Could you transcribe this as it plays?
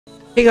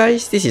Hey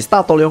guys, this is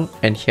DATOHLEONG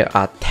and here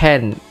are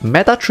 10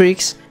 meta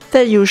tricks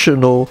that you should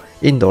know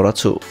in Dota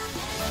 2.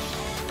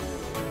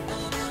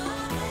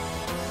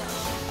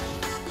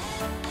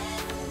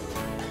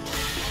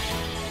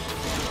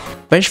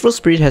 Vengeful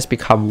Spirit has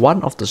become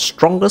one of the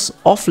strongest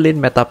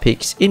off-lane meta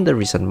picks in the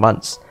recent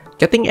months.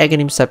 Getting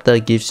Aghanim Scepter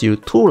gives you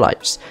 2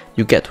 lives.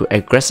 You get to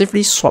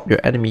aggressively swap your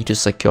enemy to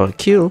secure a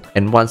kill,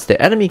 and once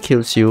the enemy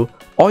kills you,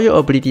 all your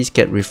abilities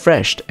get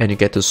refreshed and you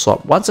get to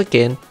swap once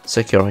again,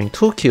 securing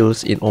 2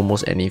 kills in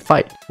almost any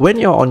fight. When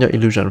you're on your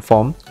illusion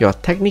form, you're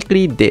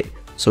technically dead,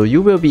 so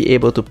you will be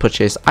able to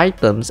purchase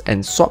items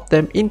and swap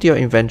them into your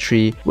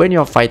inventory when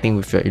you're fighting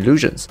with your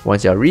illusions.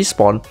 Once you're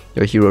respawned,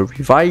 your hero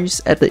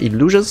revives at the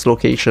illusion's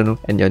location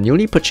and your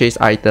newly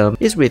purchased item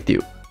is with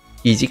you.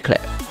 Easy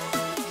clap.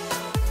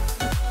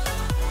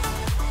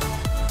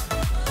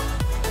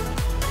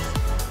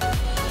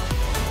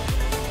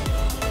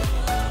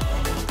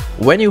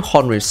 When you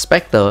horn with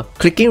Spectre,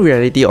 clicking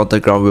reality on the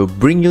ground will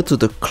bring you to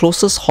the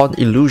closest horn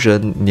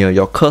illusion near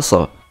your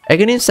cursor.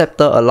 Aghanim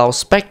Scepter allows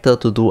Spectre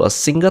to do a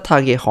single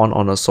target horn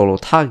on a solo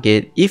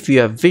target if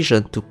you have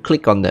vision to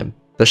click on them.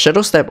 The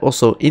Shadow Step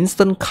also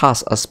instant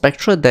casts a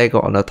Spectral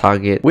Dagger on a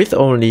target with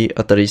only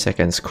a 30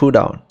 seconds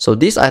cooldown. So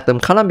this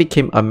item kinda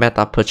became a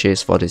meta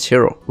purchase for this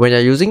hero. When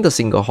you're using the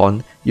single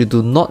horn, you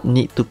do not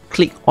need to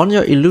click on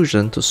your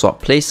illusion to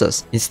swap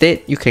places.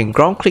 Instead, you can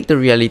ground click the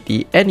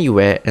reality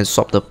anywhere and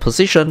swap the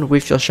position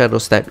with your Shadow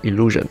Step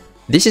illusion.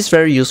 This is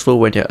very useful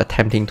when you're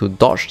attempting to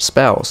dodge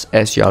spells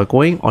as you are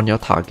going on your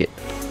target.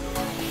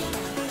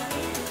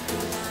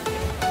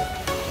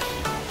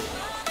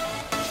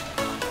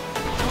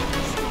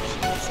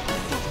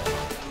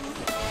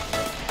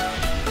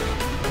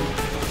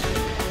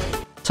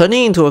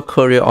 Turning into a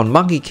courier on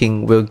Monkey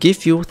King will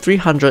give you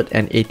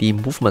 380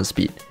 movement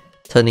speed.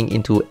 Turning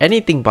into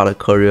anything but a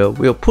courier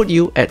will put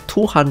you at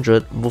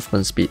 200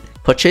 movement speed.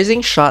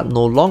 Purchasing Shard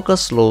no longer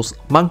slows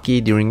Monkey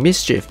during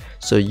mischief,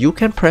 so you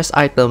can press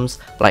items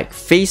like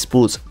Face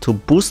Boots to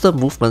boost the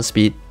movement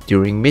speed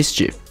during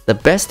mischief. The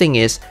best thing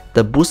is,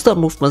 the boosted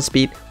movement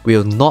speed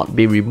will not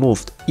be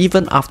removed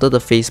even after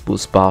the Face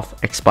Boost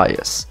buff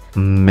expires.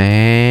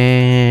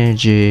 Magic.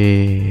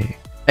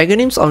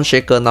 Aghanim's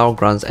Unshaker now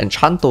grants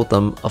Enchant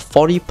Totem a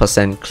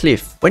 40%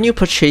 cliff. When you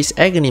purchase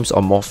Aghanim's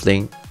on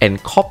Morphling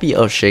and copy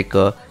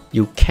Earthshaker,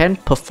 you can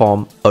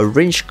perform a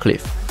range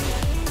cliff.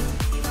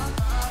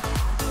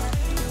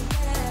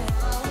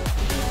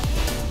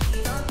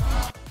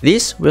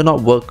 This will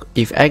not work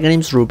if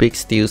Aghanim's Rubik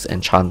steals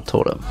Enchant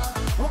Totem.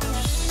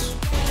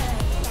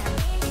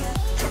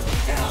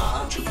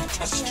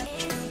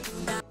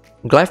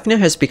 Gleipnir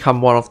has become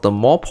one of the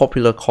more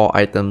popular core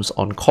items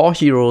on core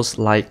heroes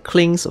like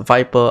Klings,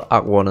 Viper,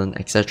 Arc Warden,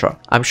 etc.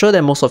 I'm sure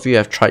that most of you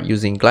have tried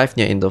using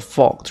Gleipnir in the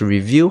fog to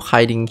reveal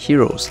hiding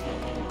heroes.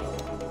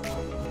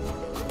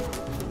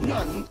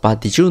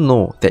 But did you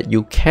know that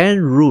you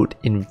can root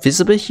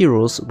invisible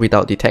heroes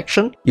without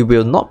detection? You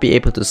will not be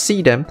able to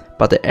see them,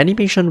 but the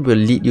animation will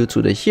lead you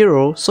to the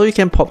hero so you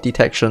can pop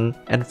detection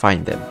and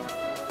find them.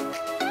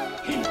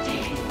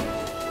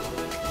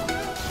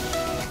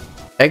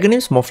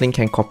 Aghanim's Morphling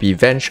can copy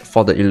Venge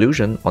for the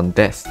illusion on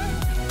death.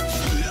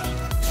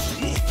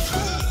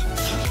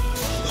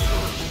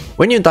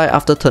 When you die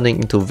after turning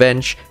into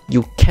Venge,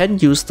 you can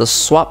use the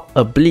swap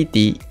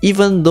ability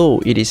even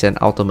though it is an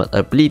ultimate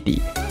ability.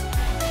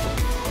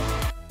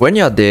 When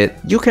you're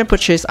dead, you can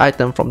purchase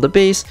items from the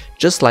base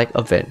just like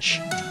a Venge.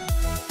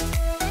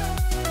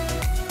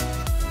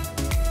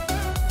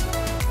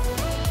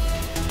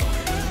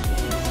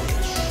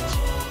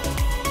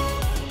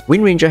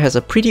 Wind Ranger has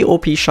a pretty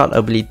OP shard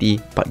ability,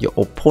 but your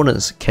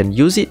opponents can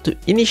use it to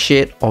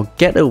initiate or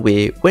get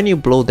away when you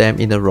blow them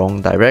in the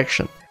wrong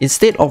direction.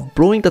 Instead of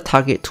blowing the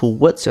target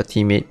towards your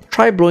teammate,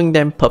 try blowing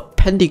them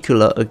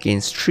perpendicular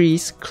against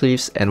trees,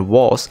 cliffs and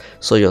walls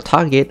so your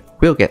target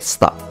will get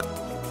stuck.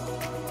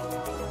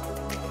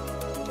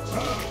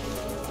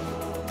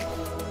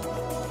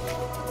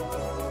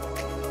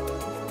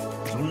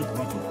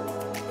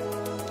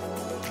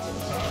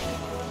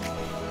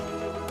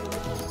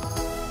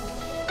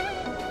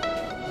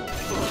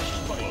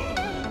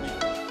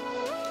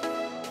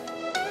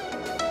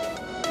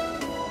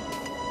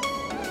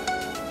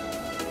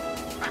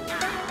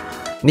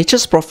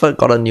 Nature's Prophet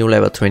got a new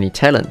level 20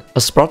 talent.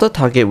 A sprouted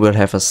target will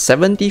have a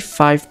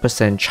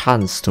 75%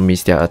 chance to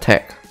miss their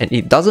attack, and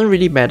it doesn't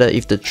really matter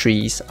if the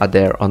trees are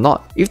there or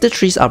not. If the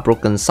trees are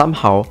broken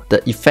somehow,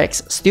 the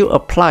effects still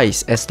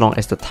applies as long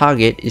as the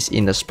target is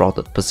in the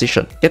sprouted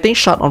position. Getting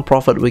Shard on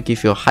Prophet will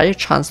give you a higher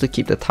chance to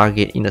keep the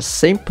target in the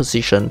same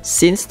position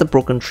since the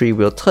broken tree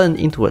will turn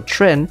into a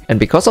trend, and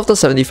because of the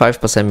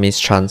 75% miss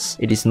chance,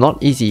 it is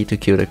not easy to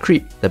kill the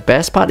creep. The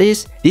best part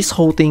is, this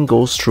whole thing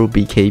goes through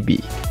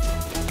BKB.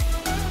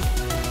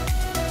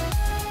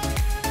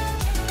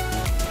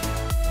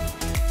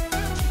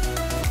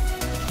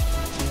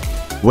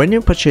 When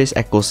you purchase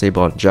Echo Saber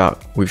on Jug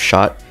with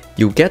Shard,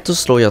 you get to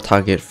slow your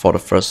target for the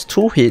first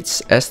 2 hits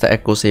as the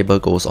Echo Saber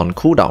goes on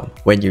cooldown.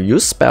 When you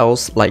use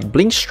spells like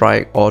Blink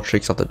Strike or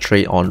Tricks of the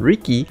Trade on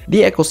Riki,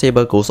 the Echo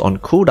Saber goes on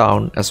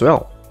cooldown as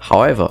well.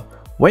 However,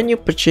 When you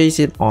purchase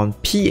it on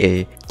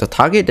PA, the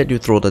target that you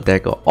throw the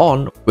dagger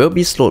on will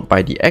be slowed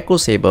by the Echo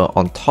Saber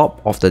on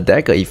top of the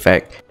dagger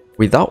effect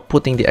without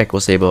putting the Echo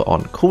Saber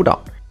on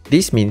cooldown.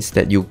 This means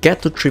that you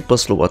get to triple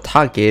slow a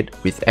target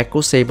with Echo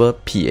Saber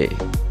PA.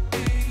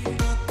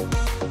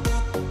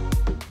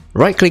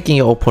 Right-clicking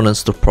your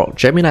opponents to proc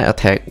Gemini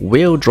attack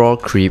will draw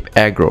creep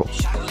aggro.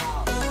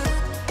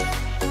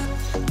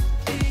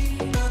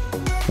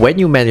 When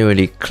you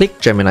manually click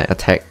Gemini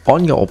attack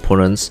on your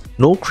opponents,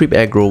 no creep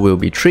aggro will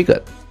be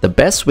triggered. The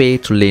best way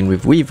to lane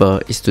with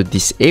Weaver is to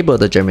disable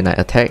the Gemini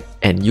attack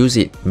and use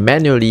it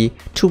manually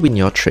to win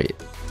your trade.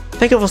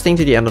 Thank you for staying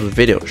to the end of the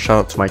video.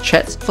 Shout out to my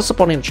chats for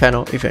supporting the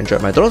channel. If you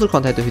enjoyed my Dota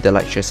content, do hit the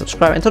like, share,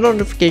 subscribe and turn on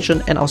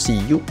notification, and I'll see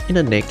you in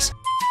the next